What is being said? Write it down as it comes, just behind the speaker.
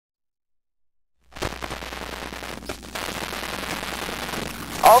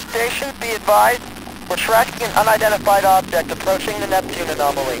All stations be advised, we're tracking an unidentified object approaching the Neptune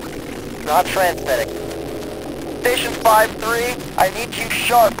anomaly. Not transmitting. Station 5-3, I need you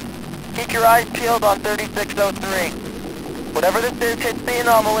sharp. Keep your eyes peeled on 3603. Whatever this is hits the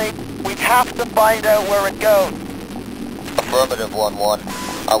anomaly, we have to find out where it goes. Affirmative, 1-1.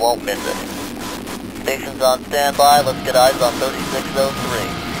 I won't miss it. Station's on standby, let's get eyes on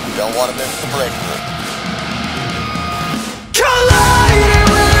 3603. Don't want to miss the breakthrough. Colliding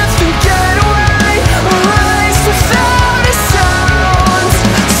with the getaway, erased without a sound.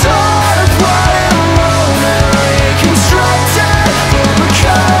 Sort of what moment reconstructed from a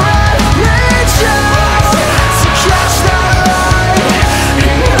current reject. To catch that light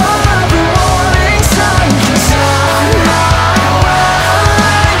in every morning sun. 'Cause on my way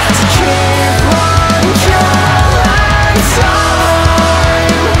to keep on killing time.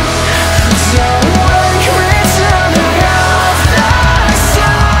 Don't wake me till the other side.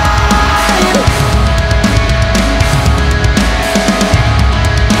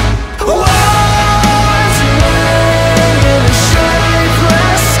 Wandering in a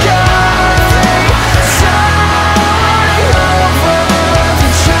shapeless sky, soaring over the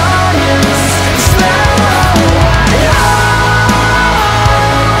giants. Is there a way home?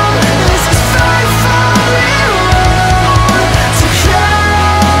 This is faithfully wrong to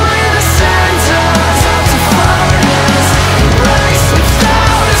carry the cinders of defiance, erase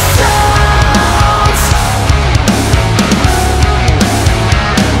without a sound.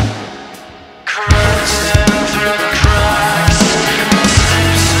 Crashing through the cracks,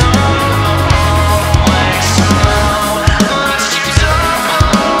 slips on wakes around. Let's keep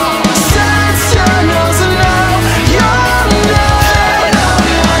double sentinels and know your name. Know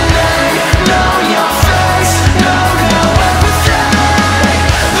your name, know your face, know your everything.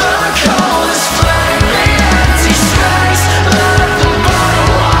 The coldest flame, the empty space, let them burn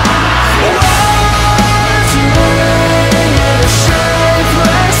away. Wandering in a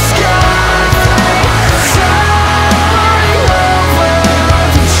shapeless sky, soaring over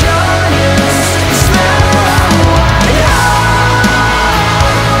the giants. Is there a way home?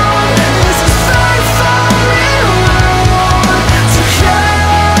 This is faithfully wrong to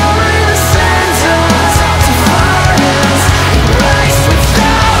carry the cinders of defiance, erase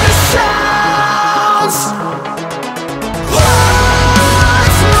without a sound. Once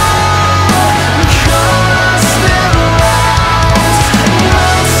more, because they're lost,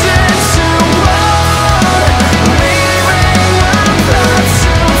 lost into one, leaving them back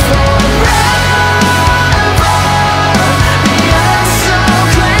to forever. The end's so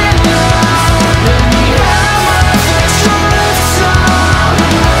clear now, and the amethyst drifts away.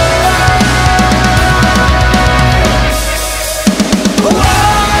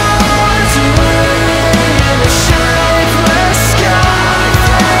 Wandering in a shapeless sky,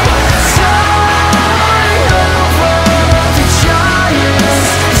 soaring over the giants.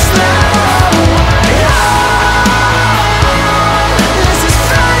 Is there a way home? This is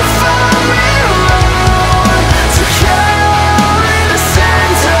faithfully wrong to carry the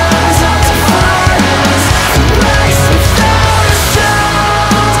cinders of defiance, erase without a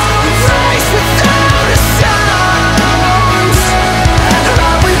sound, erase without a sound.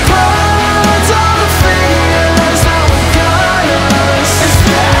 And we burned all the fears that were guiding us. Is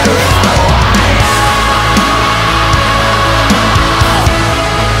there a way out?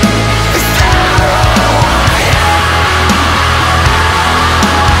 Is there a way out?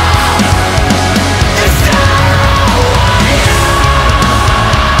 Is there a way out?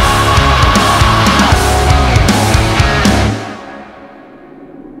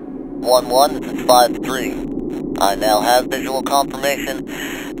 1-1, this is 5-3. I now have visual confirmation.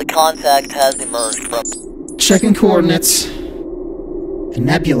 The contact has emerged from... Checking coordinates. A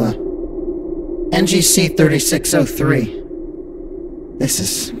nebula. NGC 3603. This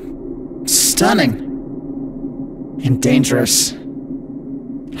is stunning. And dangerous.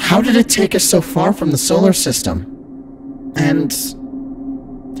 How did it take us so far from the solar system? And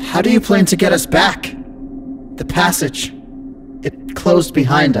how do you plan to get us back? The passage. It closed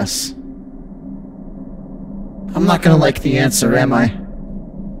behind us. I'm not gonna like the answer, am I?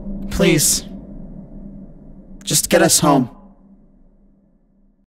 Please. Just get us home.